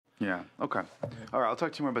Yeah. Okay. All right. I'll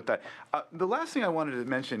talk to you more about that. The last thing I wanted to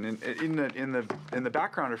mention in the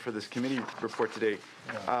backgrounder for this committee report today,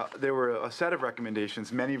 there were a set of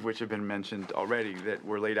recommendations, many of which have been mentioned already, that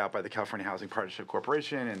were laid out by the California Housing Partnership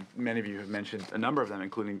Corporation, and many of you have mentioned a number of them,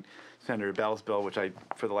 including Senator Bell's bill, which I,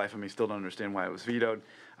 for the life of me, still don't understand why it was vetoed.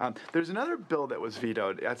 There's another bill that was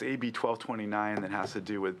vetoed. That's AB 1229, that has to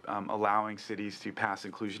do with allowing cities to pass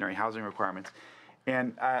inclusionary housing requirements.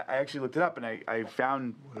 And I actually looked it up, and I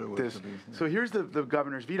found this. So here's the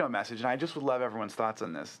governor's veto message, and I just would love everyone's thoughts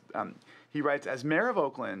on this. He writes, as mayor of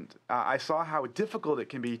Oakland, I saw how difficult it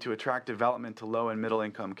can be to attract development to low and middle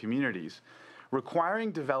income communities.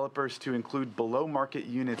 Requiring developers to include below market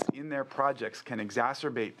units in their projects can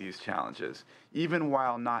exacerbate these challenges, even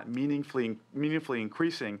while not meaningfully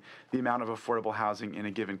increasing the amount of affordable housing in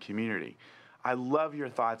a given community. I love your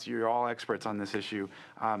thoughts. You're all experts on this issue.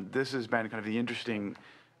 This has been kind of the interesting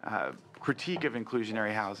critique of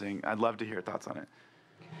inclusionary housing. I'd love to hear your thoughts on it.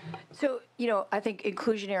 So, I think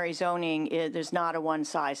inclusionary zoning, there's not a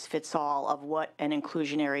one-size-fits-all of what an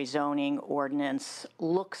inclusionary zoning ordinance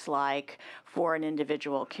looks like for an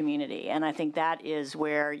individual community. And I think that is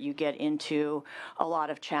where you get into a lot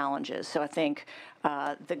of challenges. So I think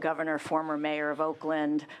the governor, former mayor of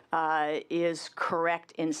Oakland, is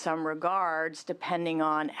correct in some regards, depending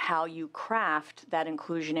on how you craft that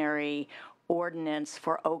inclusionary ordinance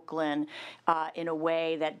for Oakland in a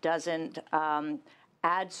way that doesn't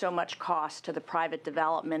add so much cost to the private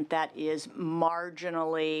development that is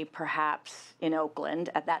marginally, perhaps in Oakland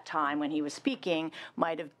at that time when he was speaking,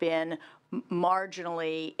 might have been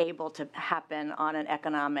marginally able to happen on an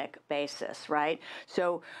economic basis, right?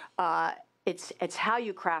 So it's how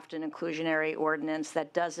you craft an inclusionary ordinance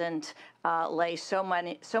that doesn't lay so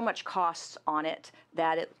much costs on it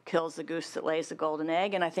that it kills the goose that lays the golden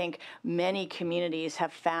egg. And I think many communities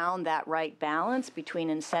have found that right balance between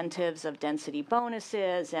incentives of density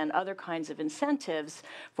bonuses and other kinds of incentives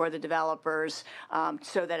for the developers,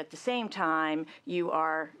 so that at the same time you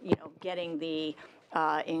are, getting the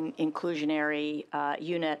inclusionary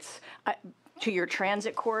units. To your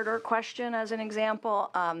transit corridor question, as an example,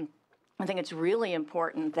 I think it's really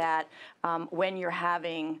important that when you're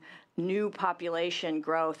having new population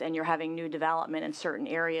growth and you're having new development in certain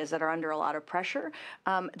areas that are under a lot of pressure,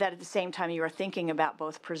 that at the same time you are thinking about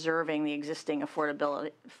both preserving the existing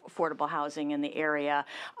affordable housing in the area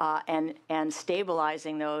and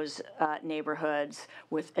stabilizing those neighborhoods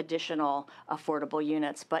with additional affordable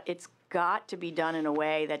units. But it's got to be done in a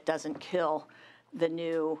way that doesn't kill the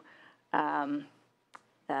new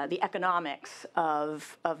the economics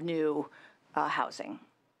of new housing.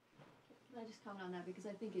 Can I just comment on that? Because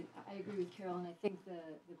I think I agree with Carol, and I think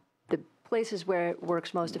the places where it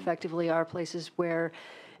works most effectively are places where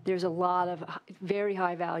there's a lot of very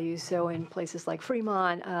high values. So in places like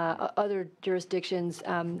Fremont, other jurisdictions,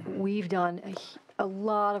 we've done a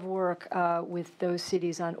lot of work with those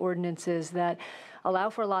cities on ordinances that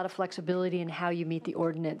allow for a lot of flexibility in how you meet the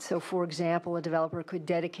ordinance. So, for example, a developer could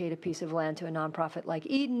dedicate a piece of land to a nonprofit like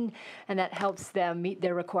Eden, and that helps them meet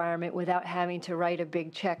their requirement without having to write a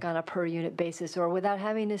big check on a per-unit basis, or without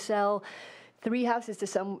having to sell 3 houses to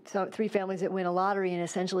some 3 families that win a lottery and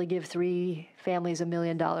essentially give 3 families $1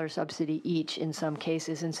 million subsidy each in some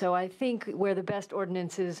cases. And so I think where the best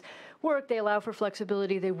ordinances work, they allow for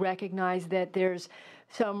flexibility. They recognize that there's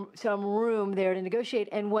some room there to negotiate.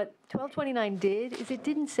 And what 1229 did is it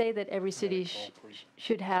didn't say that every city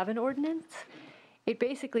should have an ordinance. It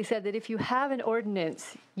basically said that if you have an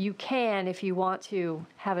ordinance, you can, if you want to,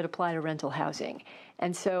 have it apply to rental housing.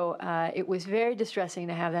 And so it was very distressing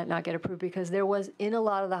to have that not get approved, because there was, in a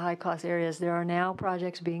lot of the high-cost areas, there are now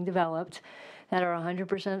projects being developed that are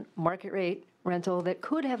 100% market rate rental that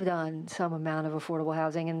could have done some amount of affordable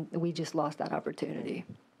housing, and we just lost that opportunity.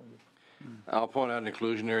 I'll point out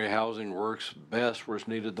inclusionary housing works best where it's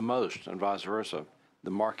needed the most, and vice versa.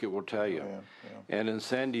 The market will tell you. And in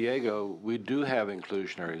San Diego, we do have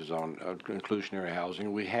inclusionary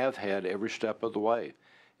housing. We have had every step of the way.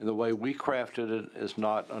 And the way we crafted it is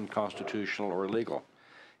not unconstitutional or illegal.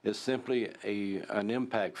 It's simply an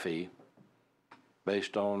impact fee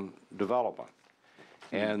based on development.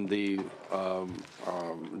 And the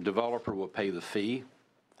developer will pay the fee,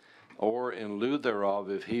 or in lieu thereof,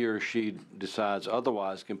 if he or she decides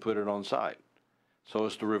otherwise, can put it on site. So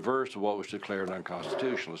it's the reverse of what was declared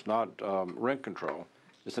unconstitutional. It's not rent control.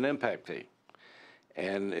 It's an impact fee.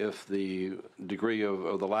 And if the degree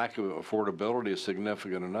of the lack of affordability is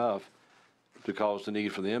significant enough to cause the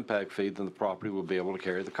need for the impact fee, then the property will be able to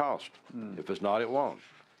carry the cost. If it's not, it won't.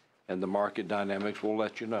 And the market dynamics will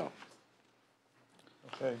let you know.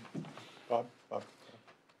 Okay. Bob?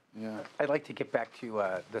 Yeah. I'd like to get back to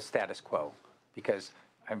the status quo, because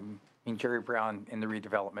Jerry Brown in the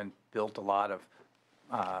redevelopment built a lot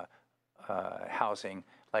of housing,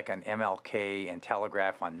 like on MLK and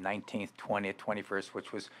Telegraph on 19th, 20th, 21st,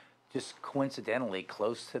 which was just coincidentally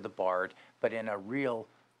close to the BART, but in a real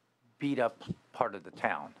beat-up part of the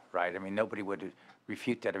town, right? I mean, nobody would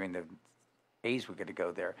refute that. I mean, the A's were going to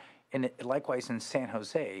go there. And likewise in San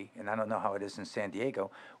Jose, and I don't know how it is in San Diego,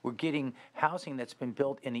 we're getting housing that's been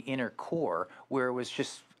built in the inner core where it was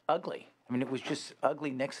just ugly. I mean, it was just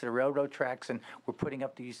ugly next to the railroad tracks, and we're putting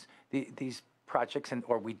up these projects,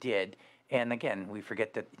 or we did. And again, we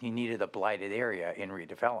forget that you needed a blighted area in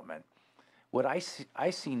redevelopment. What I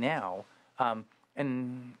see now,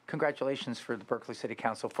 and congratulations for the Berkeley City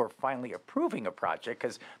Council for finally approving a project,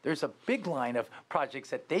 because there's a big line of projects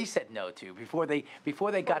that they said no to before they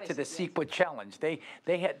got to the CEQA challenge.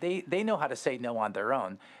 They know how to say no on their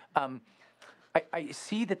own. I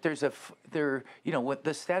see that what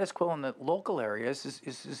the status quo in the local areas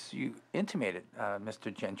is you intimated,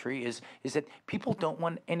 Mr. Gentry, is that people don't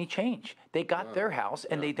want any change. They got their house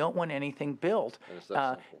and they don't want anything built. And it's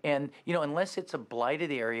that simple. Unless it's a blighted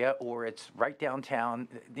area or it's right downtown,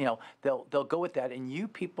 they'll go with that. And you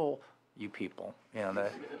people, the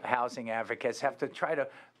housing advocates have to try to,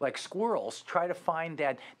 like squirrels, try to find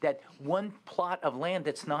that one plot of land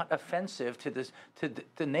that's not offensive to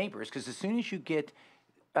the neighbors. Because as soon as you get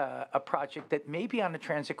a project that may be on a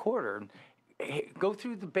transit corridor, go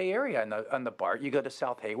through the Bay Area on the BART, you go to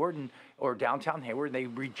South Hayward or downtown Hayward, and they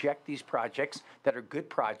reject these projects that are good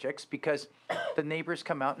projects because the neighbors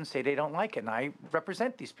come out and say they don't like it, and I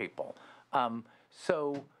represent these people.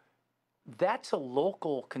 So that's a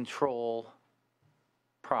local control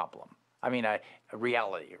problem. I mean, a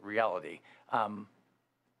reality.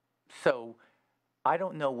 So I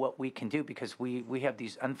don't know what we can do, because we have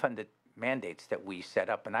these unfunded mandates that we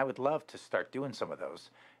set up, and I would love to start doing some of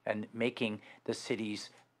those and making the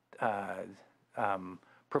cities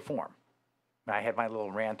perform. I had my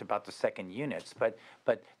little rant about the second units,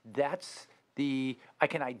 but that's I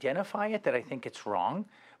can identify it, that I think it's wrong.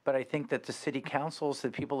 But I think that the city councils, the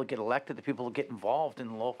people who get elected, the people who get involved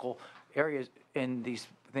in local areas in these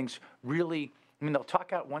things really, they'll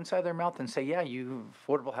talk out one side of their mouth and say, yeah, you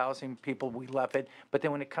affordable housing people, we love it. But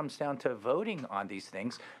then when it comes down to voting on these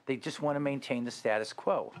things, they just want to maintain the status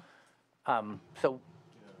quo. So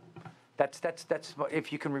that's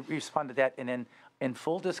if you can respond to that. And then in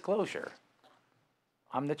full disclosure,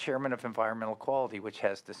 I'm the chairman of Environmental Quality, which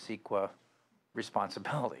has the CEQA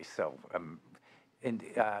responsibility. So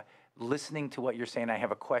listening to what you're saying, I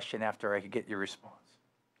have a question after I get your response.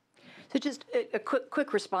 So just a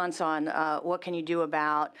quick response on what can you do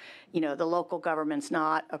about, the local governments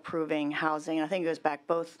not approving housing. I think it goes back,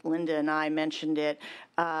 both Linda and I mentioned it.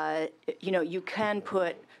 You can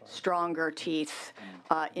put stronger teeth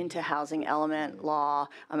into housing element law.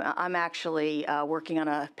 I'm actually working on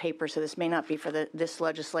a paper, so this may not be for this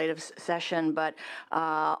legislative session, but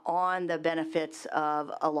on the benefits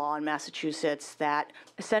of a law in Massachusetts that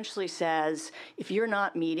essentially says if you're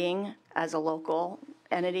not meeting as a local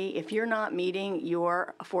entity, if you're not meeting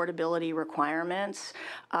your affordability requirements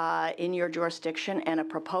in your jurisdiction, and a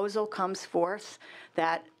proposal comes forth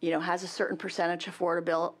that has a certain percentage of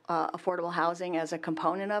affordable housing as a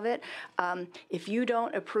component of it, if you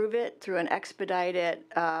don't approve it through an expedited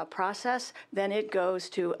process, then it goes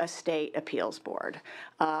to a state appeals board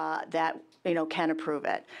that can approve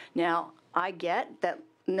it. Now, I get that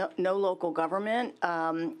no local government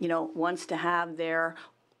wants to have their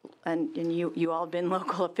and you all have been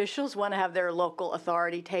local officials, want to have their local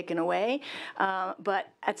authority taken away. But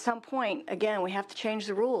at some point, again, we have to change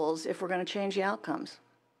the rules if we're going to change the outcomes.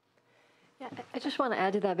 Yeah, I just want to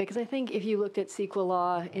add to that, because I think if you looked at CEQA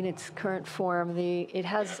law in its current form, it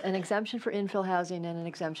has an exemption for infill housing and an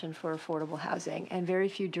exemption for affordable housing, and very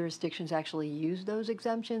few jurisdictions actually use those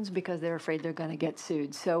exemptions because they're afraid they're going to get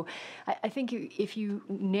sued. So I think if you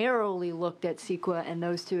narrowly looked at CEQA and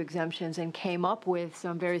those two exemptions and came up with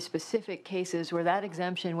some very specific cases where that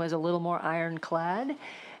exemption was a little more ironclad,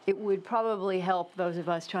 it would probably help those of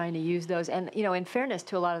us trying to use those. And, in fairness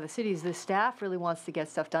to a lot of the cities, the staff really wants to get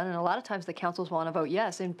stuff done, and a lot of times the councils want to vote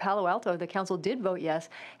yes. In Palo Alto, the council did vote yes,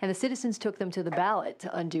 and the citizens took them to the ballot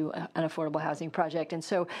to undo an affordable housing project. And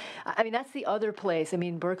so, that's the other place.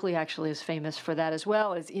 Berkeley actually is famous for that as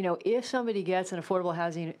well, is, if somebody gets an affordable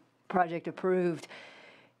housing project approved,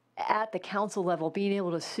 at the council level, being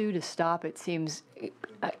able to sue to stop it seems,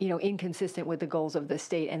 inconsistent with the goals of the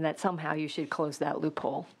state, and that somehow you should close that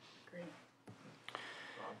loophole.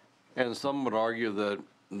 And some would argue that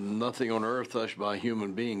nothing on earth touched by a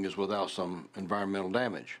human being is without some environmental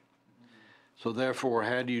damage. So therefore,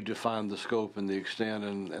 how do you define the scope and the extent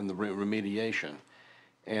and the remediation?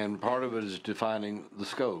 And part of it is defining the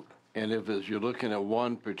scope. And if you're looking at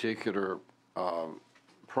one particular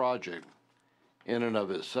project in and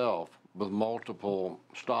of itself with multiple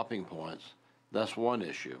stopping points, that's one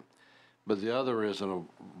issue. But the other is in a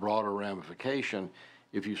broader ramification.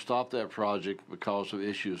 If you stop that project because of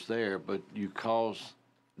issues there, but you cause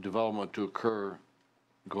development to occur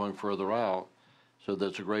going further out, so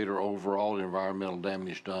that's a greater overall environmental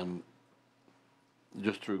damage done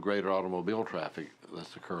just through greater automobile traffic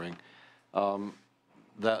that's occurring,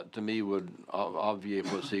 that to me would obviate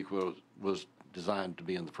what CEQA was designed to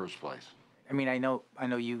be in the first place. I mean, I know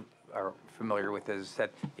you are familiar with this,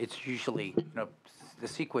 that it's usually, the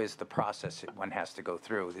CEQA is the process that one has to go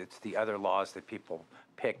through. It's the other laws that people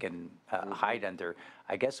pick and hide under.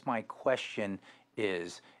 I guess my question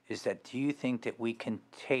is that do you think that we can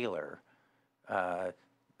tailor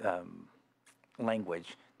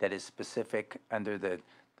language that is specific under the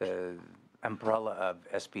umbrella of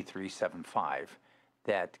SB 375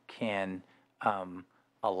 that can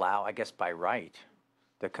allow, I guess by right,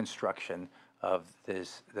 the construction of the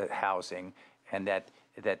housing, and that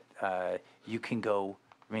you can go,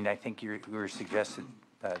 I mean, I think you were suggested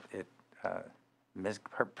that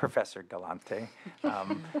Professor Galante,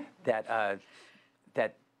 that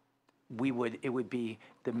it would be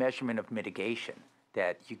the measurement of mitigation,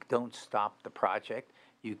 that you don't stop the project,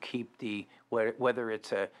 you keep whether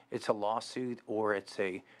it's a lawsuit or it's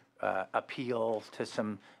a appeal to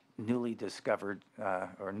some newly discovered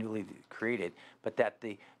or newly created, but that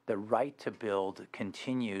the right to build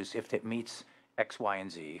continues if it meets X, Y,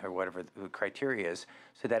 and Z, or whatever the criteria is,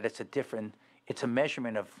 so that it's a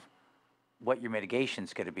measurement of what your mitigation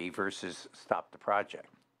is going to be versus stop the project.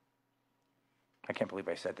 I can't believe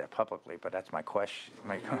I said that publicly, but that's my question.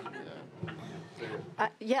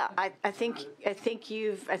 Yeah, I think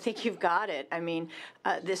you've got it. I mean,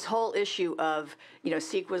 this whole issue of,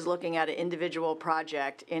 CEQA was looking at an individual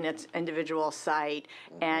project in its individual site,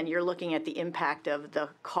 and you're looking at the impact of the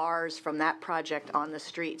cars from that project on the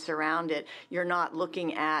streets around it. You're not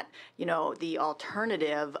looking at, the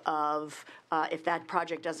alternative of if that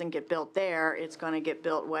project doesn't get built there, it's going to get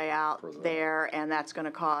built way out there, and that's going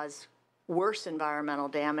to cause worse environmental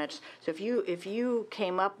damage. So if you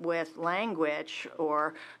came up with language,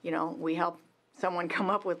 or we help someone come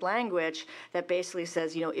up with language that basically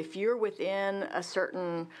says, if you're within a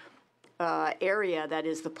certain area that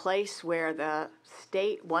is the place where the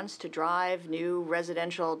state wants to drive new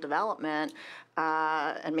residential development,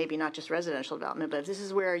 and maybe not just residential development, but if this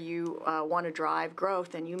is where you want to drive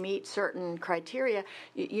growth and you meet certain criteria,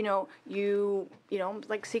 like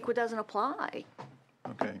CEQA doesn't apply.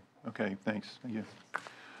 Okay, thanks. Thank you.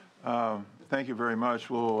 Thank you very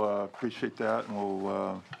much. We'll appreciate that, and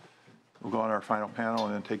we'll go on our final panel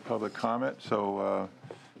and then take public comment. So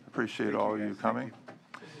appreciate all of you coming.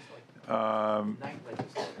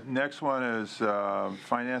 Next one is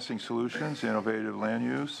Financing Solutions, Innovative Land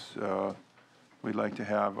Use. We'd like to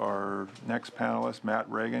have our next panelists, Matt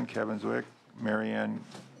Reagan, Kevin Zwick, Marianne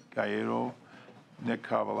Gallardo, Nick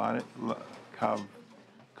Calavita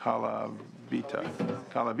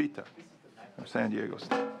from San Diego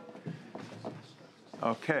State.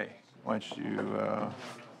 Okay, why don't you, I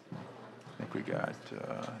think we got,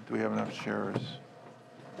 do we have enough chairs?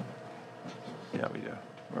 Yeah, we do.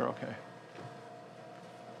 We're okay.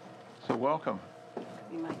 So welcome.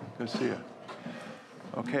 Good to see you.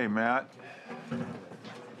 Okay, Matt.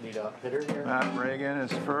 Need a hitter here? Matt Reagan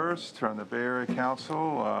is first from the Bay Area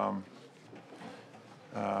Council.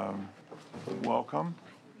 Welcome.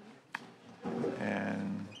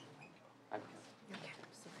 And